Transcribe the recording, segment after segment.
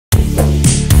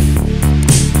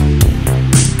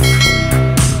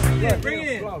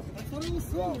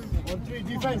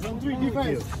Defense, on 3,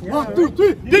 defense. 1, 2,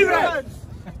 3, defense!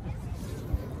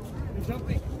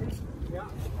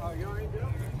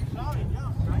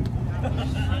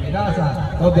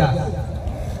 Inasa, Tobias.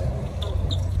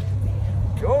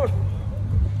 Good.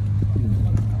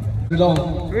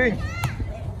 Long. 3.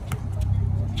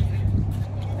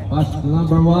 Pass to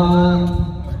number 1.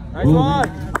 Nice one.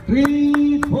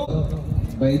 3, 4.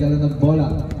 Bay dala ng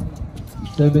bola.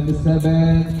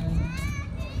 77.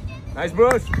 Nice,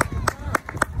 Bruce.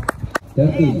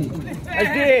 30.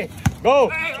 Nice, D. Go.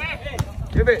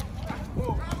 Give it.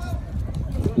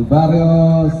 To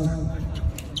Barrios.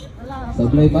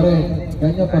 Sablay pa rin.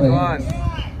 Kanya pa rin. Nice one.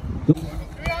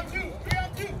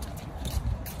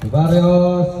 To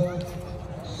Barrios.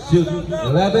 Shoot.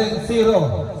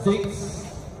 11-0. 6.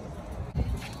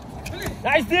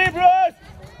 Nice, D, Bruce.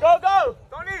 Go, go.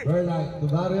 Tony. Berline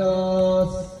to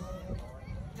Barrios.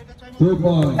 2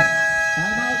 points.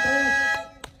 Time out, Bruce.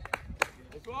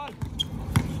 Nice one.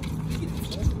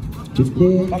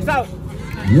 15. Box out.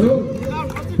 You.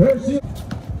 First shoot.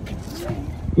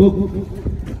 Go, go, go.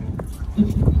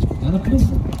 Anak lu.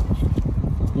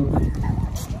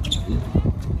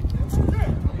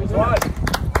 Nice one.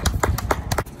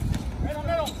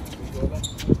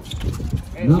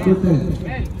 Number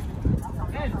 10.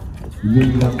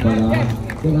 Yun lang pala.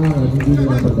 Kailangan, hindi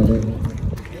nila madali.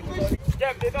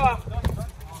 Jeff, dito ah.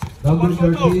 Number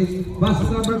 13. Pass to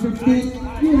number 15.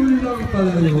 Yun lang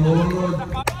pala yun.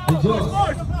 The Diyos.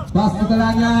 Pass to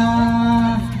Talanya.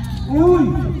 Uy!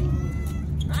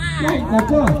 Ay,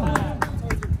 nako.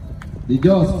 The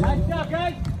Diyos.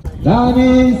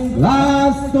 Danis,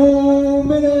 last 2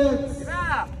 minutes.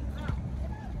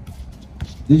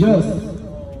 The Diyos.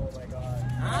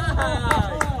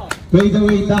 Fade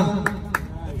away dunk.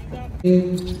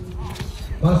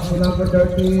 Pass to number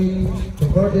 13.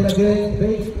 Support it again.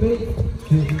 Fade.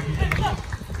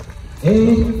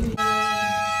 8.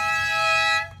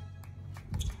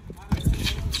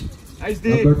 Nice,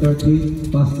 D. Number 13.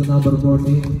 Pass to number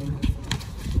 14.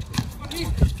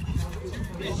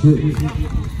 Shoot.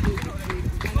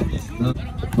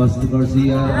 Pass to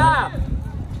Garcia.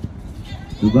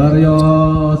 To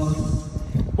Barrios.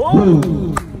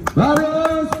 Boom. Barrios.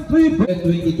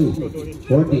 3.22.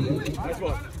 14. Nice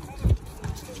one.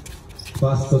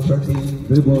 Pass to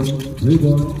 13. Dribble.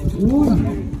 Ooh.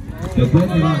 The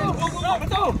veteran.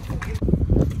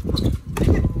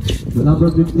 To number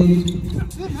 15.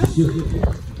 Shoot.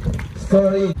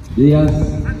 Story. Diaz.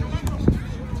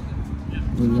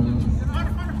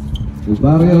 To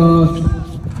Barrios.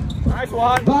 Nice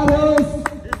one. Barrios.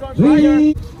 He's on fire.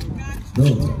 3. Go.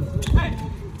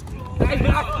 Nice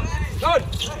block. Good.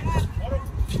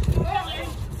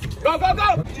 Go, go,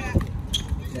 go.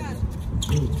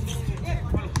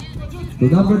 To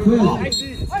number 12. Nice,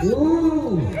 D.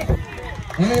 Ooh.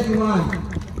 And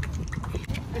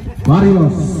 1.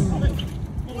 Barrios.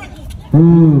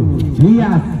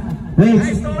 Diaz.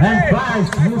 Takes and tries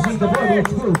using the ball. It's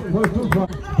good for 2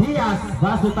 points. Diaz.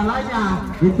 Pass to Talanya.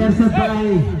 Intercept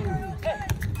by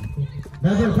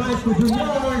number 5 to Junior.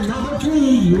 Number 3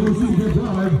 using the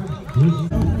board.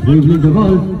 Dribbling the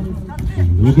ball.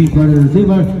 Looking for the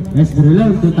receiver.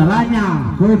 Estrelón to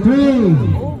Talanya. For 3.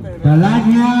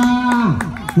 Talanya.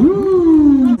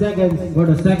 Woo! Seconds for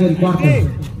the second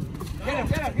quarter.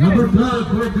 Number 12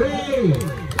 for 3.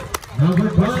 Number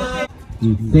 12.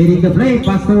 Setting the play.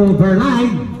 Pass to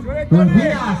Berline. For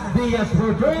Diaz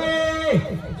for 3.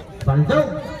 Paldo.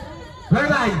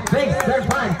 Berline takes their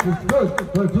point. It's good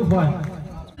for 2 points.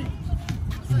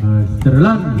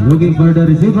 Estrelón looking for the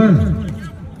receiver.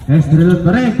 Estrelón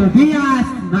correct to Diaz.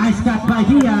 Nice cut by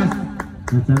Diaz.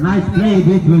 That's a nice play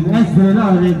between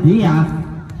Estrelón and Diaz.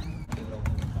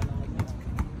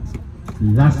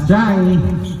 Last try.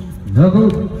 No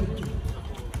good.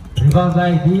 Rebound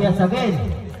by Diaz again.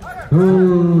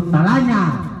 To Talanya.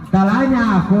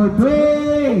 Talanya for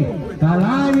 3.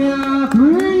 Talanya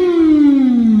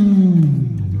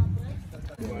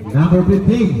 3. Number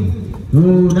 15 to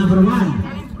number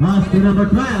 1. Pass to number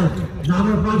 12.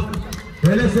 Number 5.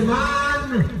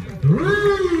 Feliciman.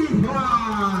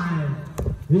 3-5.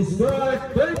 He scored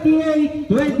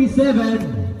 28-27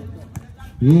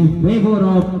 in favor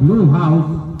of Bluehaus.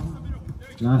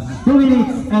 Last 2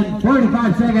 minutes and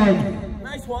 45 seconds.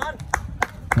 Nice one.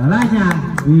 Talanya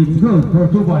is good for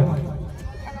 2 points.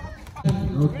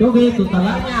 Tugi to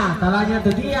Talanya. Talanya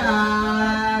to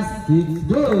Diaz. It's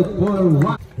good for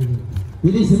 1.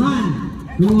 Feliciman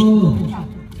to...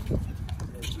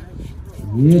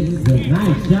 It's a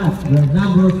nice shot. The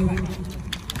number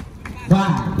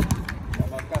 5.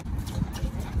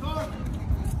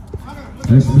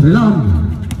 Estrelón.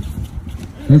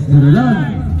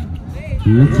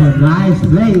 It's a nice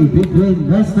play between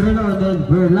Westerland and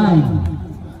Berlin.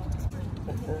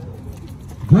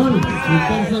 Goal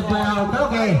intended by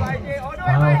Autoge.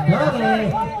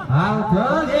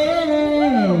 Autoge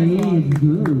is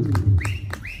good.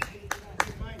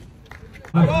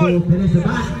 Up to finish the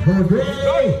match for three.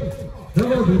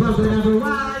 Double rebound to number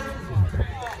 1.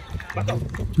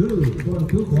 Good for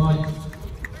 2 points.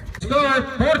 Score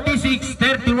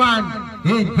 46-31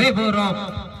 in favor of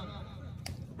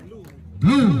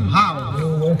Bluehaus.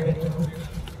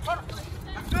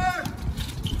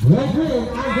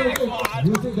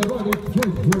 Using the ball, it's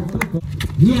good.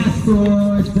 Yes, to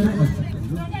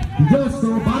just to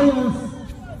Bluehaus.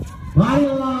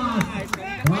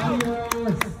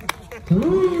 3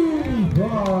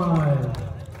 points.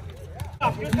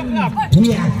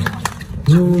 Yes,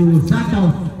 to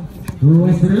Santos. To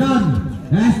Estrelon.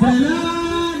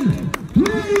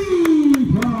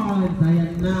 3 points.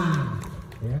 Ayan na.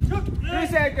 3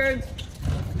 seconds.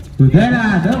 To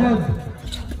Dela, double.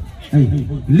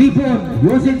 Libon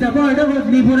using the ball, double.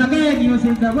 Libon again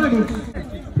using the ball.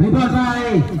 Rebound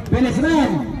by Pelesman.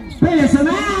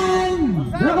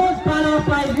 Double followed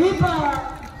by Libon.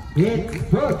 It's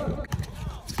good.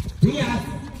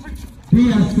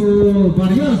 Diaz to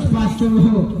Barrios, pass to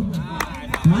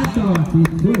Santos.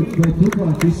 It's good for 2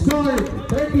 points. He scored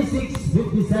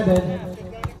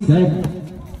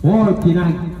 36-57.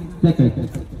 49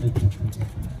 seconds.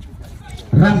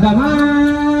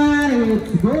 Ranggamar,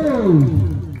 it's good.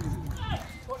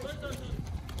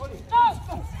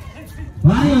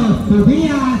 Barrios to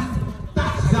Diaz.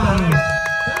 Touchdown.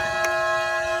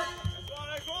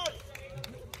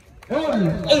 All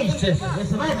aces.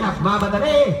 Peneseman,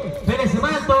 mamadali.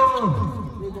 Peneseman to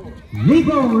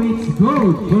Libo, it's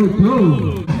good for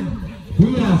 2.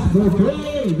 Diaz for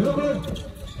 3. Good.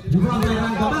 Rebound by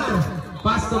Ranggamar.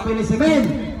 Pass to Peneseman.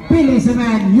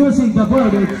 Peneseman using the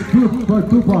board, it's good for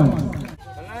 2 points.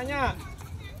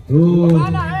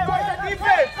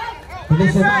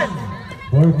 Peneseman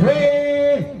for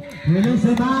 3.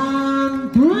 Peneseman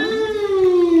 3.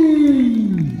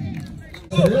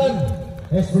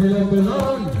 Estrelon to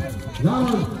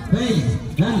long face,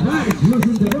 and right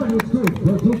using the board, it's good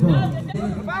for 2 points.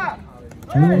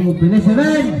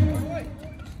 Peneseman.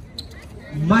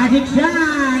 Magic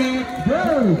shot, it's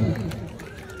good.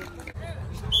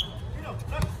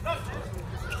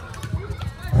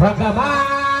 Ranggamar.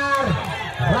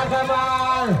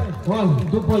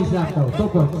 2 points left now. 2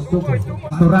 points. To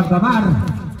Ranggamar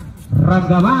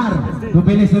to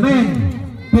Peneseman.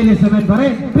 Peneseman pa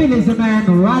rin. Peneseman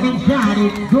running shot.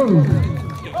 It's good.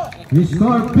 He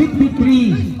scored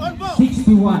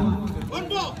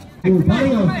 53-61.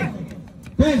 Barrios.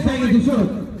 10 seconds to shoot.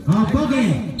 Autoge.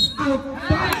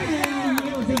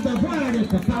 Using the board.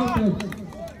 It's a counter.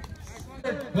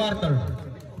 Quarter.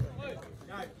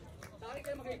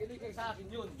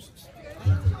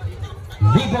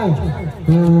 Libo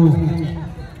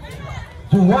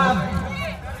to Wab.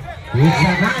 It's a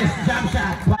nice jump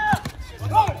shot.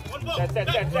 Set.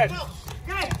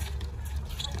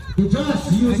 He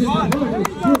just using the ball.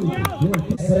 It's good.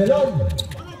 Estrelon.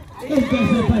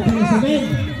 Intercept by Peneseman.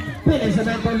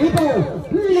 Peneseman to Libo.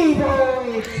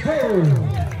 It's good.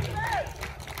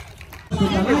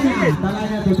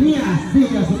 Talanya to Diaz.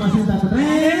 Diaz sumasinta to 3.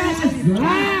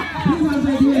 Rebound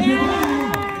by Diaz.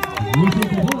 Using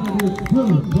the ball, it's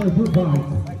good for 2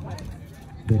 points.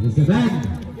 Peneseman.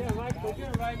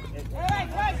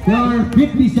 Score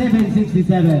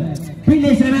 57-67.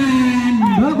 Peneseman.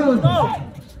 No good. Go,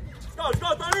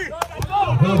 Tony.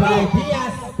 Go by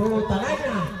Diaz to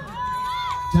Talanya.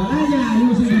 Talanya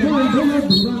using the ball. Good.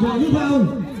 Rebound by Libo.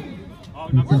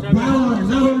 It's a foul,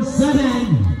 number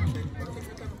 7.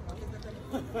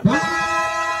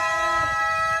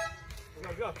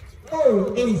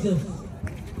 Oh, aces.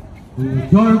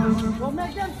 George. Don't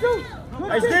make them shoot.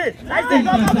 Nice D.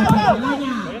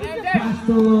 Pass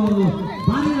to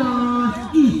Barrios.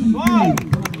 Easy.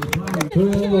 To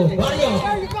Barrios.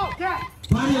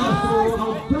 Barrios to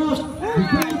outcross.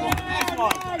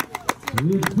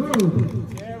 It's good.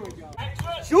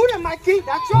 Shoot him, Mikey.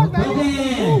 That's your baby.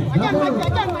 Again,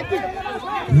 Mikey.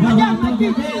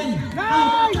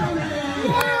 Nice.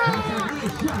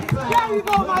 There you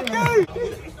go, Mikey.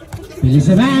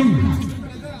 Peneseman.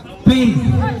 Pace.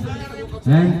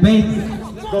 And Pace.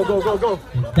 Go.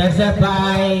 Intercept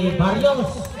by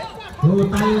Barrios. To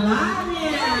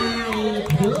Talanya.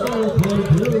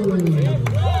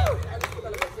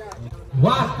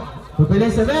 What? To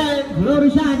Peneseman. Glory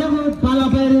shot. Follow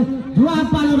by Juan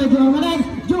again.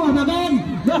 Juan again.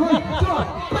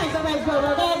 Peneseman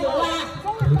again.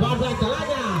 Rebound by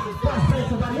Talanya. Pass by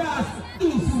Barrios.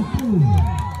 Easy 2.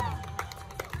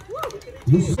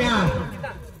 There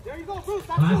you go, Bruce.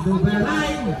 Pass to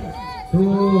Berline to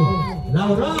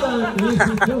Lauron.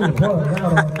 Easy 2 for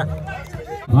Lauron.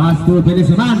 Pass to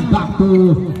Pelisaman. Back to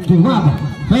Jumab.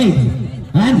 Fade.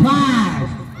 And fire.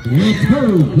 It's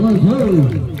good. Good.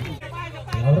 Lauron.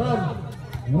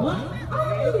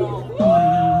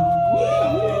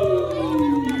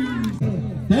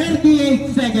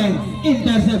 38 seconds.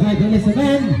 Intercept by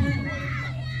Pelisaman.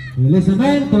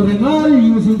 Pelisaman to Renol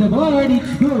using the board.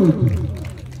 It's good.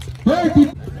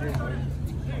 30.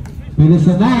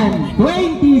 Pelisaman,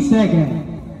 20 seconds.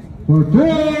 For 3.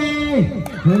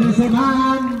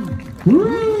 Pelisaman.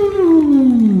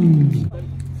 Woo!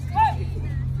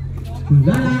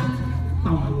 Lala.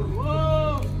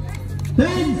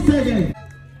 10 seconds.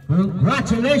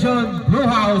 Congratulations,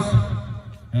 Bluehaus.